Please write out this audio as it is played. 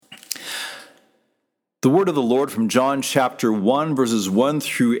The word of the Lord from John chapter 1, verses 1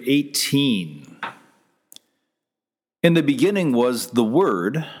 through 18. In the beginning was the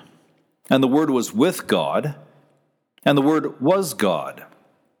Word, and the Word was with God, and the Word was God.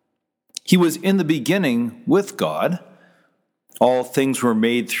 He was in the beginning with God. All things were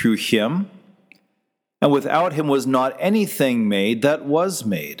made through him, and without him was not anything made that was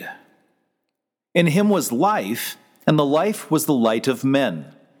made. In him was life, and the life was the light of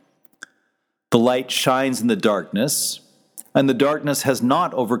men. The light shines in the darkness, and the darkness has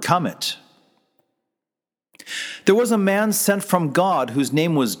not overcome it. There was a man sent from God whose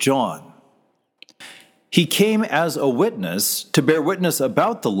name was John. He came as a witness to bear witness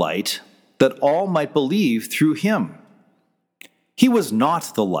about the light, that all might believe through him. He was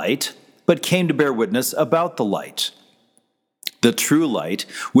not the light, but came to bear witness about the light. The true light,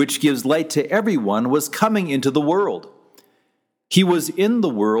 which gives light to everyone, was coming into the world. He was in the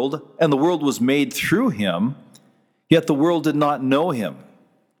world, and the world was made through him, yet the world did not know him.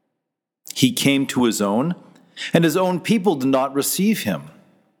 He came to his own, and his own people did not receive him.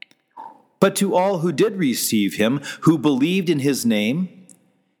 But to all who did receive him, who believed in his name,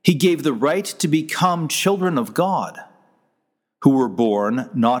 he gave the right to become children of God, who were born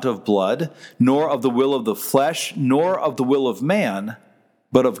not of blood, nor of the will of the flesh, nor of the will of man,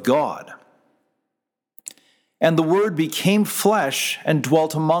 but of God. And the Word became flesh and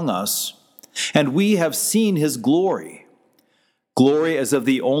dwelt among us, and we have seen his glory, glory as of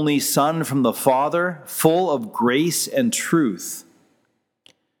the only Son from the Father, full of grace and truth.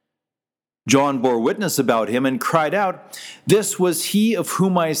 John bore witness about him and cried out, "This was he of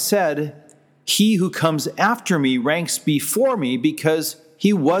whom I said, 'He who comes after me ranks before me, because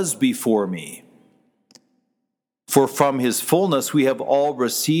he was before me.' For from his fullness we have all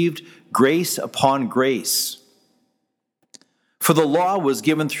received grace upon grace. For the law was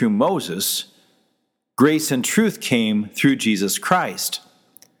given through Moses, grace and truth came through Jesus Christ.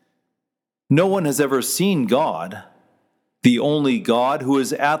 No one has ever seen God, the only God who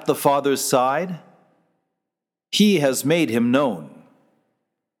is at the Father's side. He has made him known."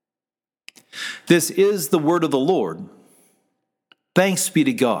 This is the word of the Lord. Thanks be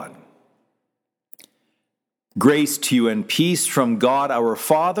to God. Grace to you and peace from God our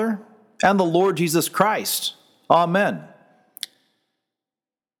Father and the Lord Jesus Christ. Amen.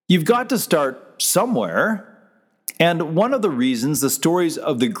 You've got to start somewhere, and one of the reasons the stories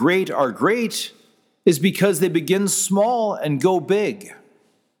of the great are great is because they begin small and go big.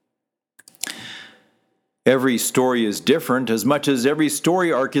 Every story is different as much as every story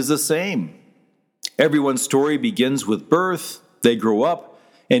arc is the same. Everyone's story begins with birth, they grow up,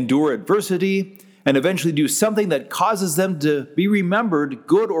 endure adversity, and eventually do something that causes them to be remembered,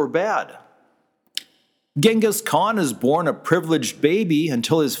 good or bad. Genghis Khan is born a privileged baby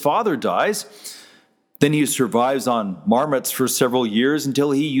until his father dies. Then he survives on marmots for several years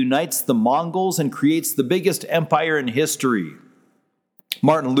until he unites the Mongols and creates the biggest empire in history.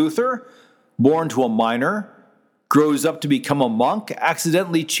 Martin Luther, born to a miner, grows up to become a monk,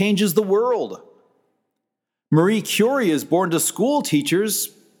 accidentally changes the world. Marie Curie is born to school teachers,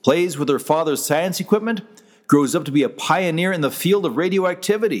 plays with her father's science equipment, grows up to be a pioneer in the field of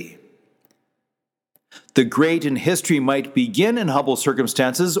radioactivity. The great in history might begin in humble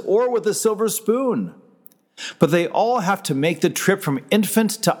circumstances or with a silver spoon, but they all have to make the trip from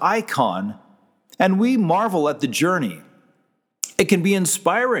infant to icon, and we marvel at the journey. It can be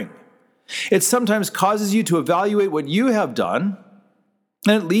inspiring. It sometimes causes you to evaluate what you have done,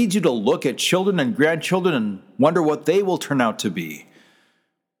 and it leads you to look at children and grandchildren and wonder what they will turn out to be.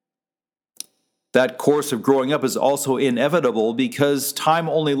 That course of growing up is also inevitable because time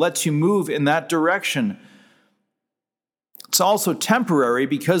only lets you move in that direction. It's also temporary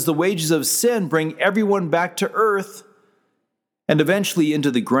because the wages of sin bring everyone back to earth and eventually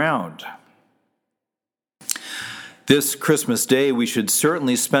into the ground. This Christmas Day, we should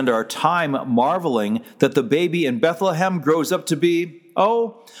certainly spend our time marveling that the baby in Bethlehem grows up to be,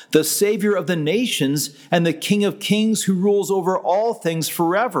 the Savior of the nations and the King of kings who rules over all things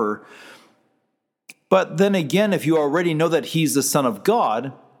forever. But then again, if you already know that he's the Son of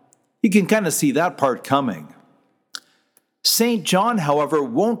God, you can kind of see that part coming. St. John, however,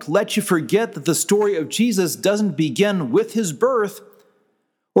 won't let you forget that the story of Jesus doesn't begin with his birth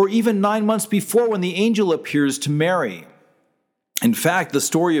or even 9 months before when the angel appears to Mary. In fact, the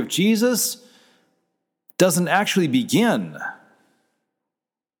story of Jesus doesn't actually begin.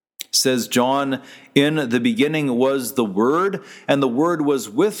 Says John, "In the beginning was the Word, and the Word was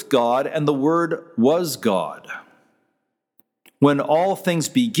with God, and the Word was God." When all things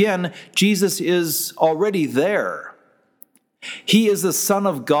begin, Jesus is already there. He is the Son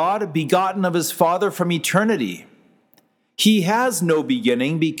of God, begotten of his Father from eternity. He has no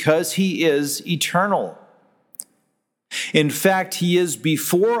beginning because he is eternal. In fact, he is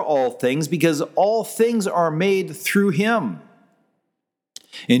before all things because all things are made through him.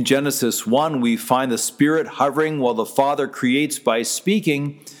 In Genesis 1, we find the Spirit hovering while the Father creates by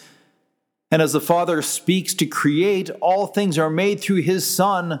speaking. And as the Father speaks to create, all things are made through his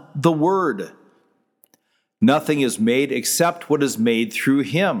Son, the Word. Nothing is made except what is made through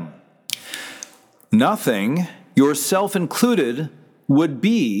him. Nothing, yourself included, would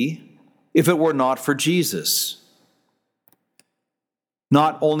be if it were not for Jesus.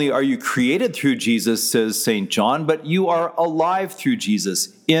 Not only are you created through Jesus, says St. John, but you are alive through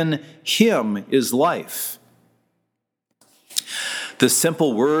Jesus. In him is life. The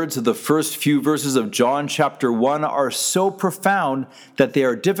simple words of the first few verses of John chapter 1 are so profound that they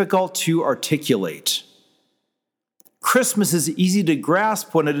are difficult to articulate. Christmas is easy to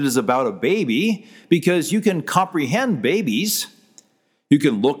grasp when it is about a baby because you can comprehend babies. You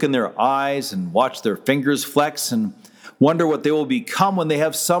can look in their eyes and watch their fingers flex and wonder what they will become when they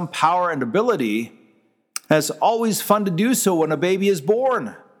have some power and ability. And it's always fun to do so when a baby is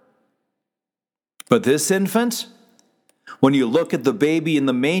born. But this infant, when you look at the baby in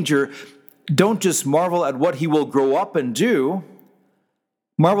the manger, don't just marvel at what he will grow up and do.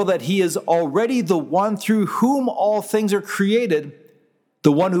 Marvel that he is already the one through whom all things are created,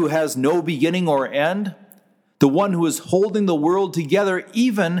 the one who has no beginning or end, the one who is holding the world together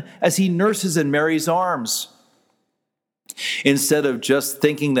even as he nurses in Mary's arms. Instead of just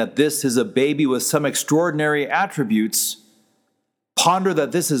thinking that this is a baby with some extraordinary attributes, ponder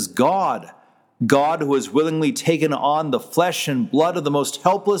that this is God, God who has willingly taken on the flesh and blood of the most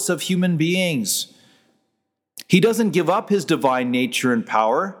helpless of human beings. He doesn't give up his divine nature and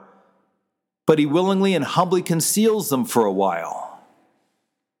power, but he willingly and humbly conceals them for a while.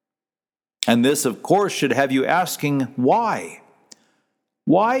 And this, of course, should have you asking, why?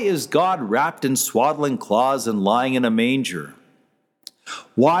 Why is God wrapped in swaddling cloths and lying in a manger?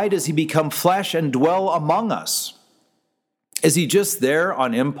 Why does he become flesh and dwell among us? Is he just there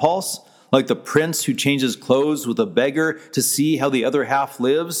on impulse, like the prince who changes clothes with a beggar to see how the other half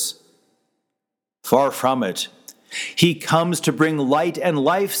lives? Far from it. He comes to bring light and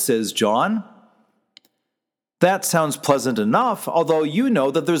life, says John. That sounds pleasant enough, although you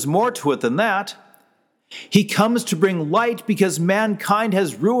know that there's more to it than that. He comes to bring light because mankind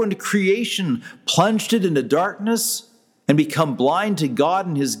has ruined creation, plunged it into darkness, and become blind to God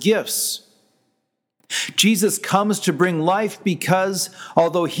and his gifts. Jesus comes to bring life because,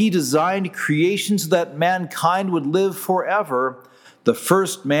 although he designed creation so that mankind would live forever, the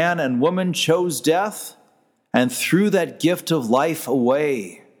first man and woman chose death and threw that gift of life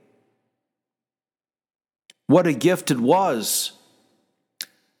away. What a gift it was!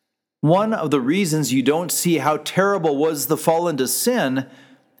 One of the reasons you don't see how terrible was the fall into sin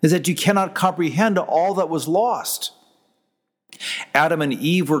is that you cannot comprehend all that was lost. Adam and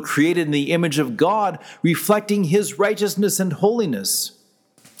Eve were created in the image of God, reflecting his righteousness and holiness.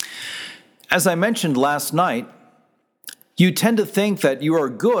 As I mentioned last night, you tend to think that you are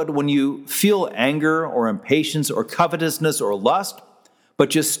good when you feel anger or impatience or covetousness or lust,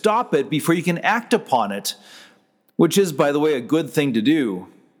 but just stop it before you can act upon it, which is, by the way, a good thing to do.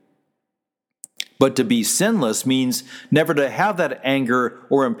 But to be sinless means never to have that anger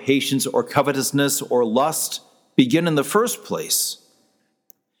or impatience or covetousness or lust begin in the first place.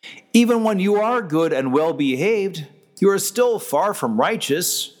 Even when you are good and well behaved, you are still far from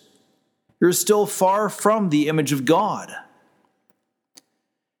righteous. You're still far from the image of God.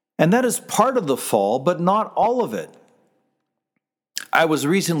 And that is part of the fall, but not all of it. I was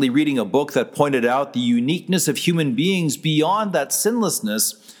recently reading a book that pointed out the uniqueness of human beings beyond that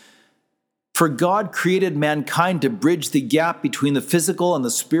sinlessness. For God created mankind to bridge the gap between the physical and the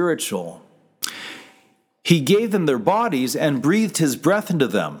spiritual. He gave them their bodies and breathed his breath into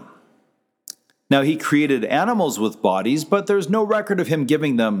them. Now, he created animals with bodies, but there's no record of him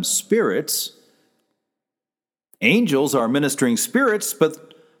giving them spirits. Angels are ministering spirits,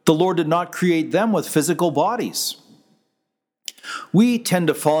 but the Lord did not create them with physical bodies. We tend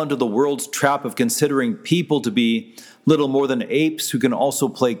to fall into the world's trap of considering people to be little more than apes who can also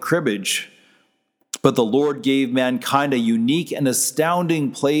play cribbage. But the Lord gave mankind a unique and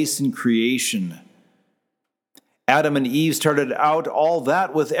astounding place in creation. Adam and Eve started out all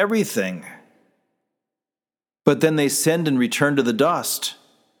that with everything. But then they sinned and returned to the dust.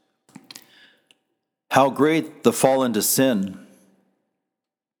 How great the fall into sin.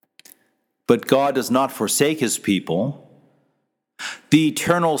 But God does not forsake his people. The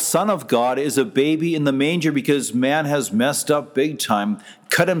eternal Son of God is a baby in the manger because man has messed up big time,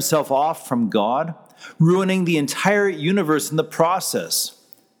 cut himself off from God, ruining the entire universe in the process.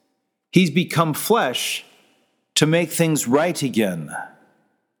 He's become flesh to make things right again.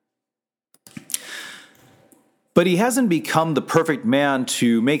 But he hasn't become the perfect man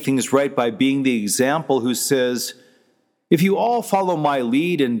to make things right by being the example who says, if you all follow my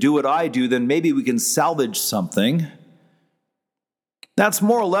lead and do what I do, then maybe we can salvage something. That's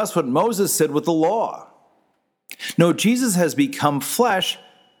more or less what Moses said with the law. No, Jesus has become flesh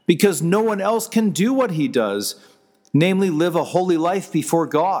because no one else can do what he does, namely live a holy life before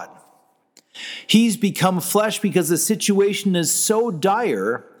God. He's become flesh because the situation is so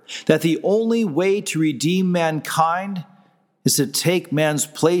dire that the only way to redeem mankind is to take man's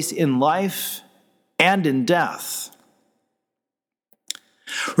place in life and in death.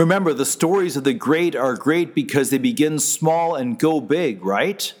 Remember, the stories of the great are great because they begin small and go big,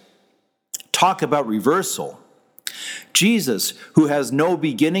 right? Talk about reversal. Jesus, who has no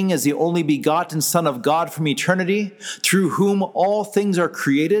beginning, is the only begotten Son of God from eternity, through whom all things are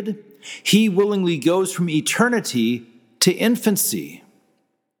created. He willingly goes from eternity to infancy.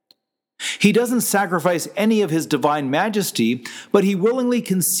 He doesn't sacrifice any of his divine majesty, but he willingly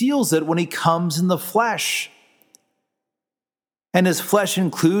conceals it when he comes in the flesh. And his flesh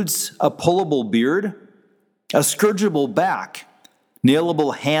includes a pullable beard, a scourgeable back,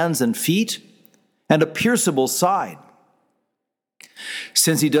 nailable hands and feet, and a pierceable side.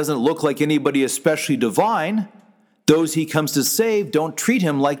 Since he doesn't look like anybody especially divine, those he comes to save don't treat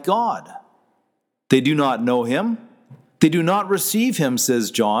him like God. They do not know him. They do not receive him,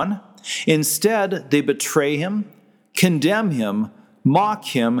 says John. Instead, they betray him, condemn him, mock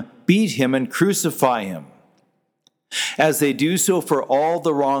him, beat him, and crucify him. As they do so for all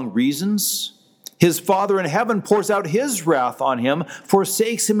the wrong reasons, his Father in heaven pours out his wrath on him,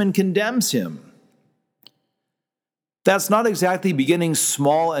 forsakes him, and condemns him. That's not exactly beginning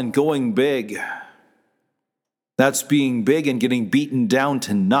small and going big. That's being big and getting beaten down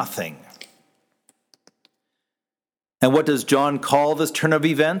to nothing. And what does John call this turn of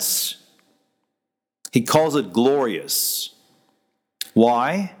events? He calls it glorious.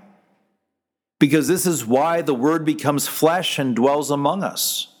 Why? Because this is why the Word becomes flesh and dwells among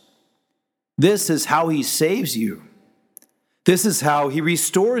us. This is how he saves you. This is how he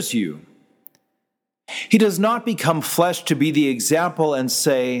restores you. He does not become flesh to be the example and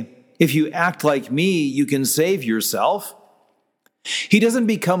say, if you act like me, you can save yourself. He doesn't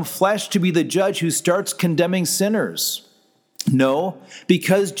become flesh to be the judge who starts condemning sinners. No,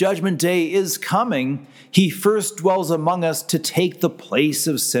 because Judgment Day is coming, he first dwells among us to take the place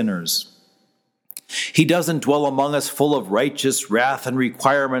of sinners. He doesn't dwell among us full of righteous wrath and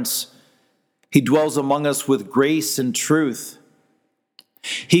requirements. He dwells among us with grace and truth.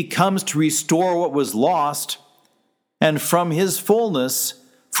 He comes to restore what was lost, and from his fullness,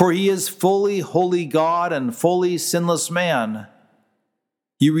 for he is fully holy God and fully sinless man,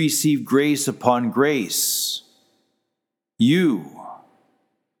 you receive grace upon grace. You.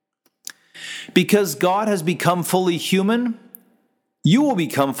 Because God has become fully human, you will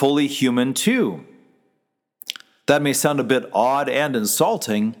become fully human too. That may sound a bit odd and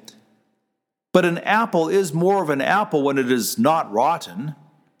insulting, but an apple is more of an apple when it is not rotten.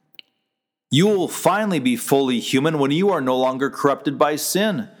 You will finally be fully human when you are no longer corrupted by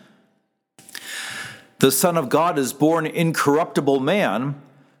sin. The Son of God is born incorruptible man,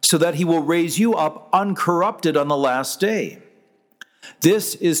 so that he will raise you up uncorrupted on the last day.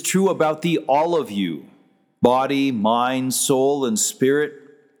 This is true about the all of you, body, mind, soul, and spirit,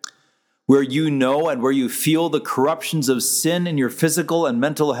 where you know and where you feel the corruptions of sin in your physical and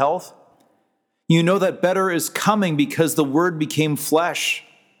mental health. You know that better is coming because the Word became flesh.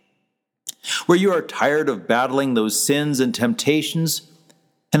 Where you are tired of battling those sins and temptations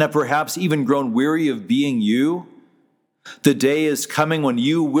and have perhaps even grown weary of being you, the day is coming when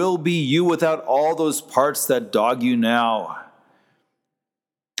you will be you without all those parts that dog you now.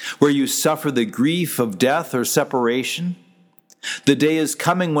 Where you suffer the grief of death or separation, the day is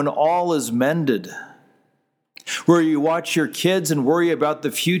coming when all is mended. Where you watch your kids and worry about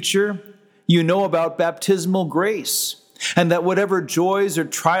the future, you know about baptismal grace, and that whatever joys or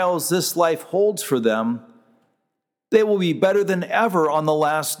trials this life holds for them, they will be better than ever on the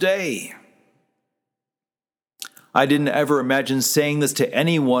last day. I didn't ever imagine saying this to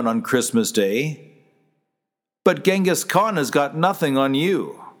anyone on Christmas Day, but Genghis Khan has got nothing on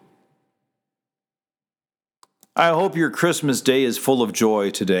you. I hope your Christmas Day is full of joy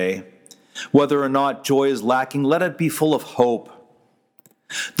today. Whether or not joy is lacking, let it be full of hope.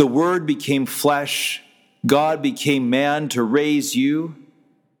 The Word became flesh God became man to raise you,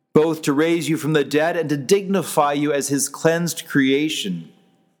 both to raise you from the dead and to dignify you as his cleansed creation.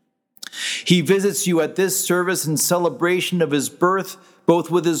 He visits you at this service in celebration of his birth,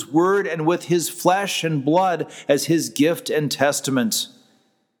 both with his word and with his flesh and blood as his gift and testament.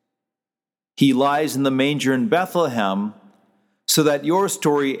 He lies in the manger in Bethlehem so that your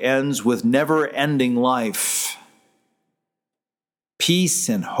story ends with never-ending life. Peace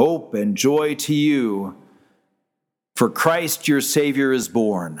and hope and joy to you, for Christ your Savior is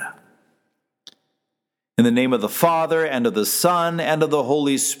born. In the name of the Father, and of the Son, and of the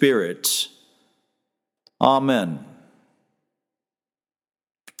Holy Spirit. Amen.